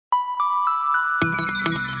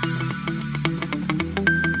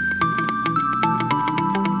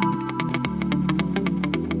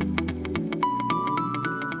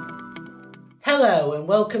Hello and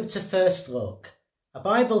welcome to First Look, a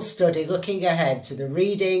Bible study looking ahead to the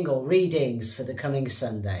reading or readings for the coming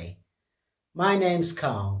Sunday. My name's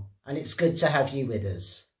Carl and it's good to have you with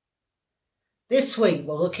us. This week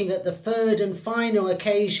we're looking at the third and final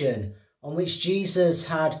occasion on which Jesus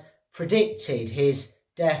had predicted his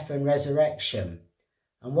death and resurrection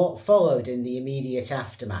and what followed in the immediate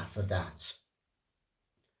aftermath of that.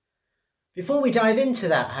 Before we dive into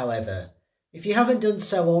that, however, if you haven't done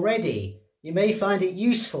so already, you may find it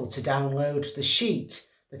useful to download the sheet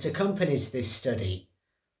that accompanies this study,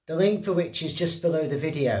 the link for which is just below the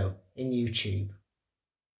video in YouTube.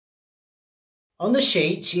 On the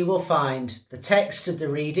sheet you will find the text of the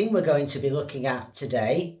reading we're going to be looking at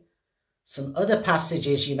today, some other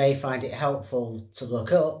passages you may find it helpful to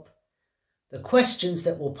look up, the questions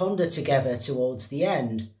that we'll ponder together towards the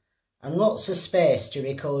end, and lots of space to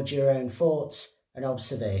record your own thoughts and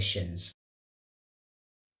observations.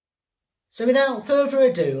 So without further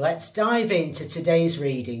ado, let's dive into today's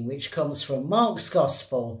reading, which comes from Mark's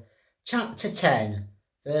Gospel, chapter 10,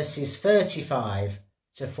 verses 35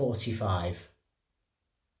 to 45.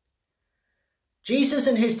 Jesus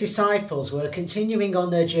and his disciples were continuing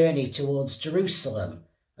on their journey towards Jerusalem,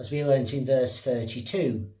 as we learnt in verse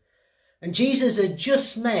 32. And Jesus had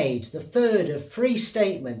just made the third of three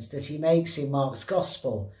statements that he makes in Mark's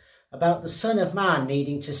Gospel about the Son of Man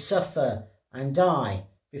needing to suffer and die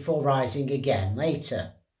before rising again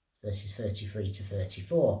later, verses 33 to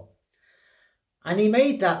 34. And he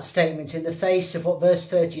made that statement in the face of what verse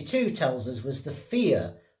 32 tells us was the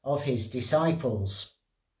fear of his disciples.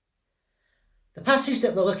 The passage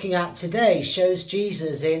that we're looking at today shows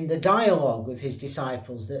Jesus in the dialogue with his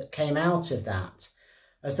disciples that came out of that,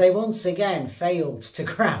 as they once again failed to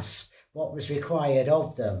grasp what was required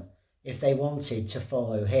of them if they wanted to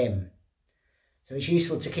follow him. So it's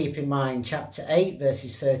useful to keep in mind chapter 8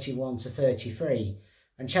 verses 31 to 33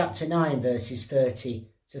 and chapter 9 verses 30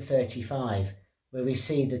 to 35, where we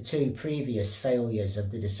see the two previous failures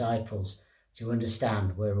of the disciples to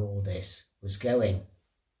understand where all this was going.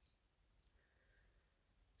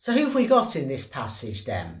 So who have we got in this passage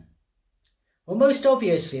then? Well, most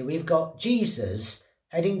obviously we've got Jesus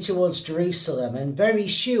heading towards Jerusalem and very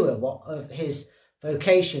sure what of his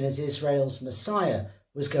vocation as Israel's Messiah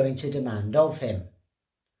was going to demand of him.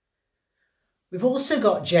 We've also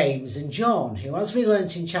got James and John, who, as we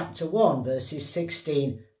learnt in chapter 1, verses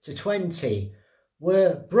 16 to 20,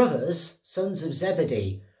 were brothers, sons of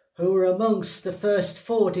Zebedee, who were amongst the first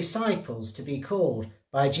four disciples to be called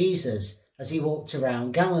by Jesus as he walked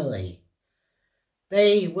around Galilee.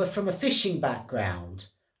 They were from a fishing background,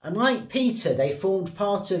 and like Peter, they formed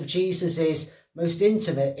part of Jesus's most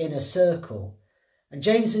intimate inner circle. And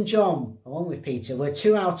James and John, along with Peter, were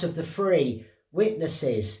two out of the three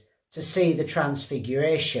witnesses to see the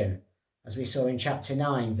transfiguration, as we saw in chapter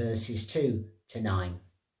 9, verses 2 to 9.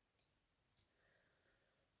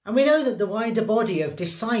 And we know that the wider body of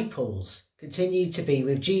disciples continued to be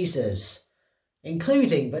with Jesus,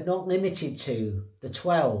 including but not limited to the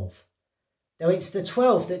 12. Though it's the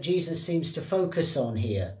 12 that Jesus seems to focus on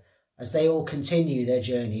here as they all continue their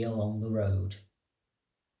journey along the road.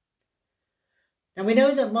 Now we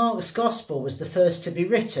know that Mark's Gospel was the first to be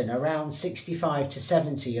written around 65 to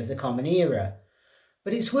 70 of the Common Era,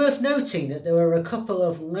 but it's worth noting that there were a couple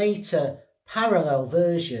of later parallel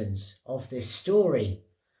versions of this story.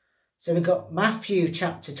 So we've got Matthew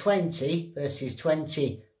chapter 20, verses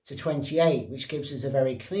 20 to 28, which gives us a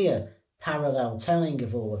very clear parallel telling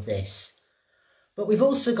of all of this. But we've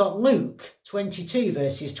also got Luke 22,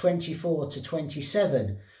 verses 24 to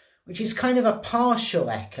 27, which is kind of a partial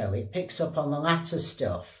echo. It picks up on the latter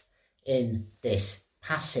stuff in this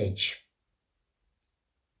passage.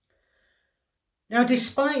 Now,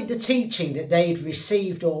 despite the teaching that they'd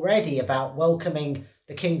received already about welcoming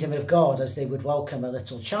the kingdom of God as they would welcome a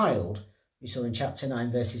little child, we saw in chapter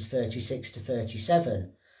 9, verses 36 to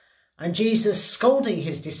 37, and Jesus scolding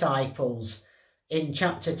his disciples in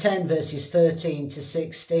chapter 10, verses 13 to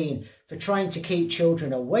 16, for trying to keep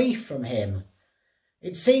children away from him,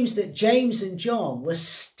 it seems that James and John were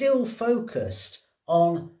still focused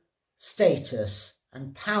on status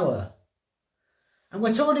and power. And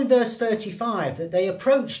we're told in verse 35 that they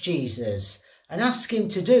approached Jesus and asked him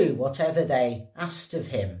to do whatever they asked of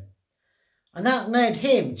him. And that led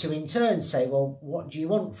him to in turn say, well, what do you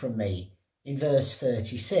want from me? In verse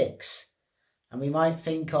 36. And we might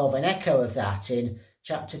think of an echo of that in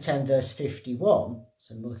chapter 10, verse 51.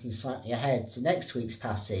 So I'm looking slightly ahead to next week's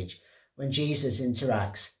passage, when Jesus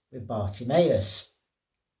interacts with Bartimaeus.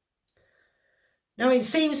 Now it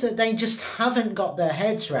seems that they just haven't got their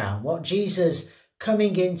heads round what Jesus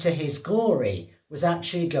coming into his glory was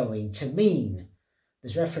actually going to mean,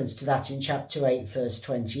 There's reference to that in chapter 8, verse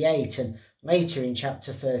 28, and later in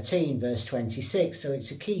chapter 13, verse 26, so it's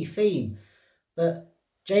a key theme. But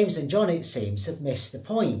James and John, it seems, have missed the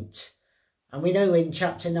point. And we know in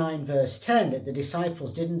chapter 9, verse 10, that the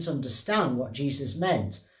disciples didn't understand what Jesus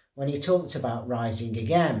meant when he talked about rising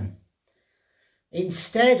again.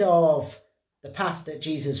 Instead of the path that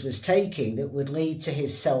Jesus was taking that would lead to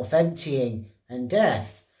his self-emptying and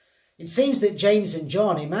death, it seems that James and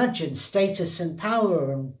John imagined status and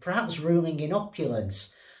power and perhaps ruling in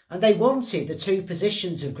opulence, and they wanted the two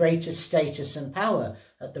positions of greatest status and power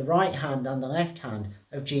at the right hand and the left hand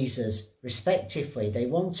of Jesus, respectively. They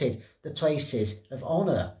wanted the places of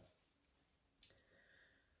honour.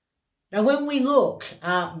 Now, when we look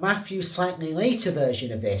at Matthew's slightly later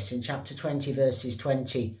version of this, in chapter 20, verses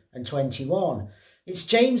 20 and 21, it's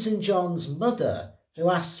James and John's mother who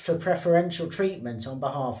asks for preferential treatment on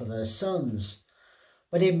behalf of her sons.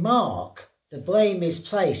 But in Mark, the blame is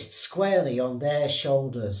placed squarely on their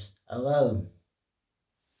shoulders alone.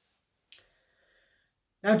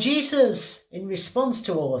 Now, Jesus, in response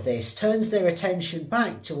to all of this, turns their attention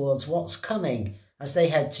back towards what's coming as they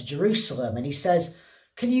head to Jerusalem, and he says,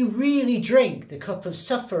 "Can you really drink the cup of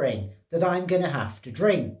suffering that I'm going to have to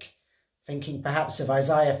drink?" Thinking perhaps of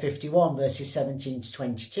Isaiah 51, verses 17 to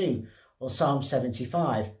 22, or Psalm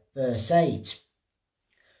 75, verse 8.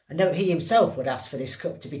 And note he himself would ask for this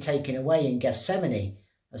cup to be taken away in Gethsemane,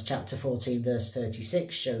 as chapter 14, verse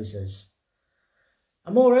 36 shows us.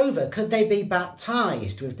 And moreover, could they be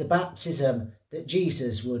baptised with the baptism that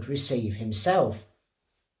Jesus would receive himself?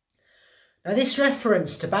 Now, this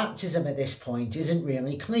reference to baptism at this point isn't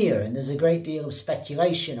really clear, and there's a great deal of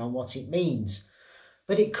speculation on what it means.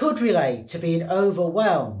 But it could relate to being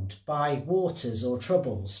overwhelmed by waters or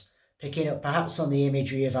troubles, picking up perhaps on the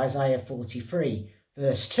imagery of Isaiah 43,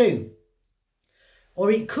 verse 2. Or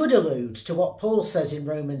it could allude to what Paul says in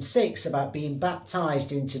Romans 6 about being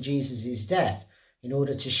baptised into Jesus' death in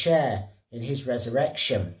order to share in his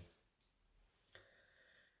resurrection.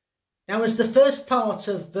 Now, as the first part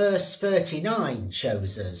of verse 39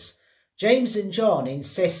 shows us, James and John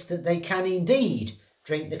insist that they can indeed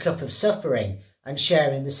drink the cup of suffering and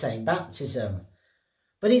share in the same baptism.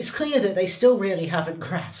 But it's clear that they still really haven't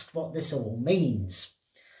grasped what this all means.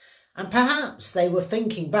 And perhaps they were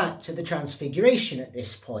thinking back to the Transfiguration at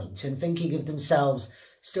this point and thinking of themselves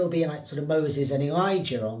still being like sort of Moses and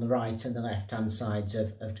Elijah on the right and the left-hand sides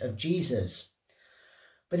of Jesus.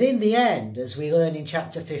 But in the end, as we learn in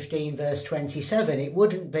chapter 15, verse 27, it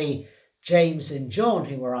wouldn't be James and John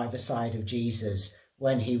who were either side of Jesus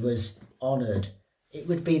when he was honoured. It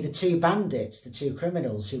would be the two bandits, the two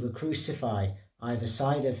criminals who were crucified either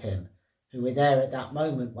side of him, who were there at that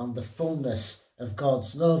moment when the fullness of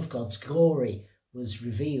God's love, God's glory was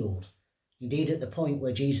revealed. Indeed, at the point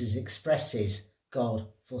where Jesus expresses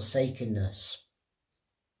God-forsakenness.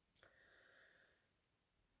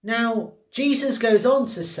 Now, Jesus goes on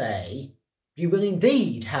to say, you will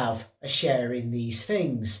indeed have a share in these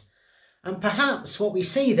things. And perhaps what we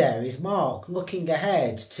see there is Mark looking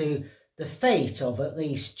ahead to the fate of at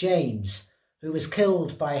least James, who was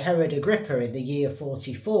killed by Herod Agrippa in the year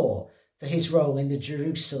 44 for his role in the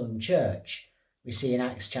Jerusalem church. We see in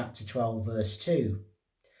Acts chapter 12, verse 2.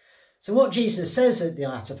 So what Jesus says at the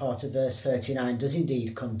latter part of verse 39 does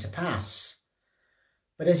indeed come to pass.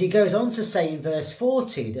 But as he goes on to say in verse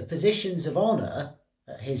 40, the positions of honour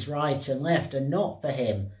at his right and left are not for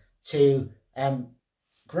him to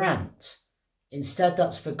grant. Instead,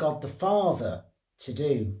 that's for God the Father to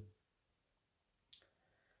do.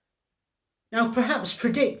 Now, perhaps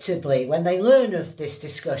predictably, when they learn of this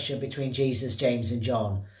discussion between Jesus, James and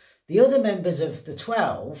John, the other members of the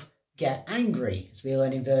 12 get angry, as we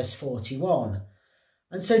learn in verse 41.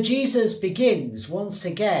 And so Jesus begins once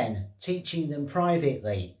again teaching them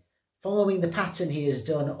privately, following the pattern he has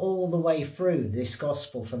done all the way through this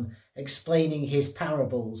gospel from explaining his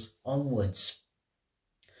parables onwards.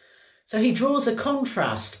 So he draws a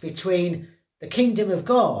contrast between the kingdom of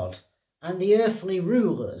God and the earthly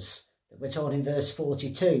rulers that we're told in verse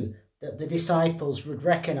 42 that the disciples would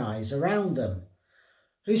recognise around them,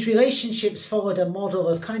 whose relationships followed a model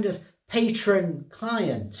of kind of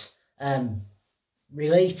patron-client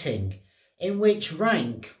relating, in which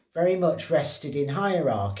rank very much rested in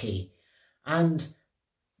hierarchy, and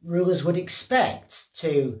rulers would expect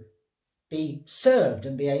to be served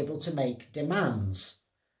and be able to make demands.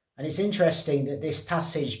 And it's interesting that this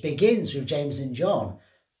passage begins with James and John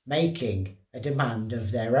making a demand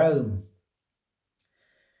of their own.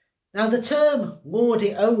 Now, the term lord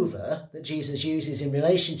it over that Jesus uses in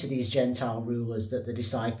relation to these Gentile rulers that the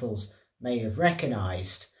disciples may have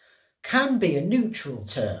recognised can be a neutral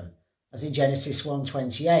term, as in Genesis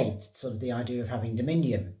 1:28, sort of the idea of having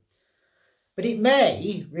dominion. But it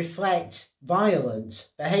may reflect violent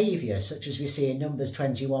behaviour, such as we see in Numbers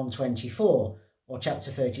 21:24 or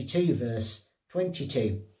chapter 32, verse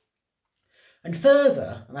 22. And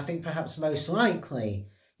further, and I think perhaps most likely,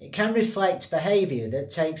 it can reflect behaviour that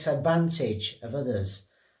takes advantage of others,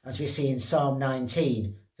 as we see in Psalm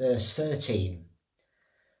 19, verse 13.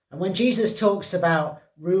 And when Jesus talks about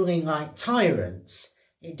ruling like tyrants,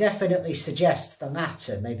 it definitely suggests the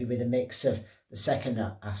latter, maybe with a mix of the second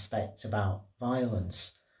aspect about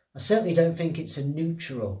violence. I certainly don't think it's a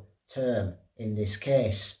neutral term in this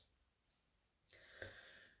case.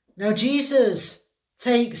 Now, Jesus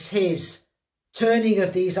takes his turning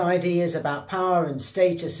of these ideas about power and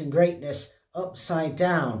status and greatness upside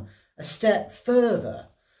down a step further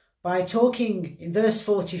by talking in verse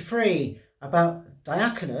 43 about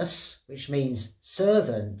diakonos, which means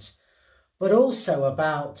servant, but also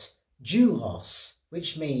about doulos,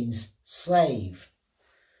 which means slave.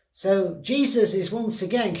 So Jesus is once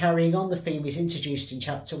again carrying on the theme he's introduced in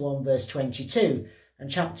chapter 1 verse 22 and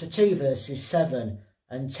chapter 2 verses 7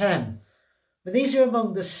 and 10. But these are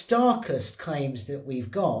among the starkest claims that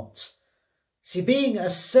we've got. See, being a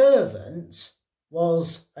servant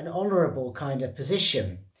was an honourable kind of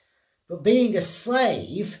position, but being a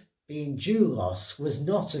slave, being doulos, was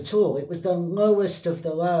not at all. It was the lowest of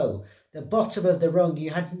the low, the bottom of the rung.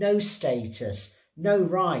 You had no status, no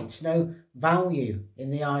rights, no value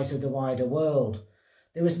in the eyes of the wider world.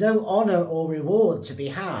 There was no honour or reward to be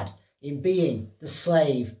had in being the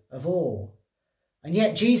slave of all. And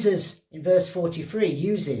yet Jesus, in verse 43,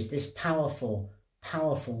 uses this powerful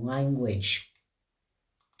language.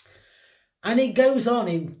 And it goes on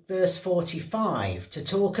in verse 45 to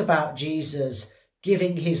talk about Jesus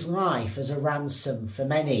giving his life as a ransom for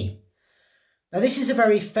many. Now, this is a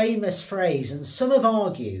very famous phrase, and some have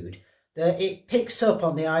argued that it picks up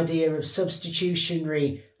on the idea of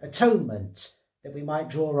substitutionary atonement, that we might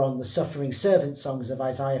draw on the suffering servant songs of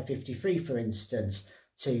Isaiah 53, for instance,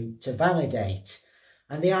 to validate.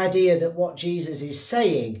 And the idea that what Jesus is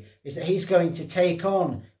saying is that he's going to take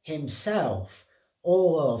on himself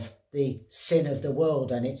all of the sin of the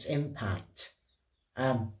world and its impact,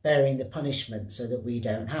 bearing the punishment so that we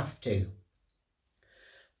don't have to.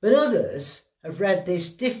 But others have read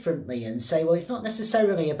this differently and say, well, it's not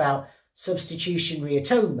necessarily about substitutionary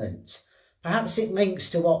atonement. Perhaps it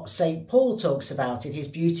links to what St. Paul talks about in his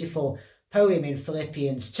beautiful poem in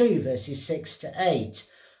Philippians 2, verses 6 to 8,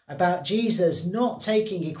 about Jesus not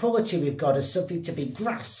taking equality with God as something to be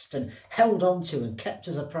grasped and held onto and kept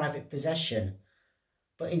as a private possession,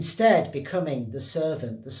 but instead becoming the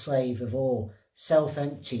servant, the slave of all,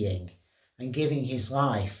 self-emptying and giving his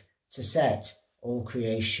life to set all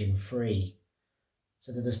creation free.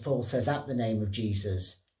 So that, as Paul says, at the name of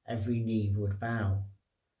Jesus, every knee would bow.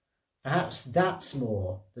 Perhaps that's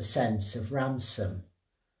more the sense of ransom.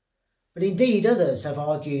 But indeed others have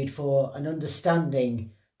argued for an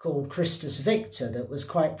understanding called Christus Victor that was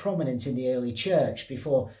quite prominent in the early church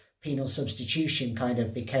before penal substitution kind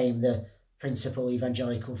of became the principal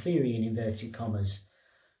evangelical theory in inverted commas.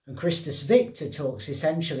 And Christus Victor talks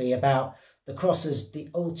essentially about the cross as the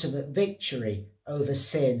ultimate victory over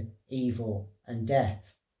sin, evil and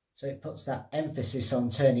death. So it puts that emphasis on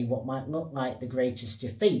turning what might look like the greatest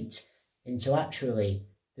defeat into actually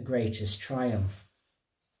the greatest triumph.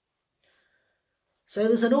 So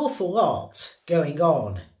there's an awful lot going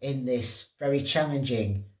on in this very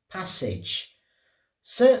challenging passage.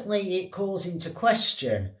 Certainly it calls into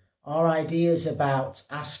question our ideas about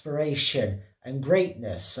aspiration and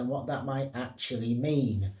greatness and what that might actually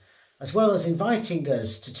mean, as well as inviting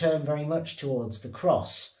us to turn very much towards the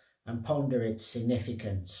cross and ponder its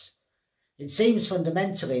significance. It seems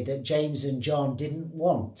fundamentally that James and John didn't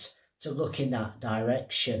want to look in that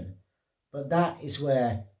direction, but that is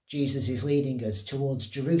where Jesus is leading us, towards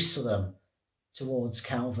Jerusalem, towards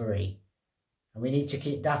Calvary. And we need to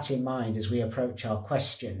keep that in mind as we approach our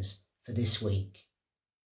questions for this week.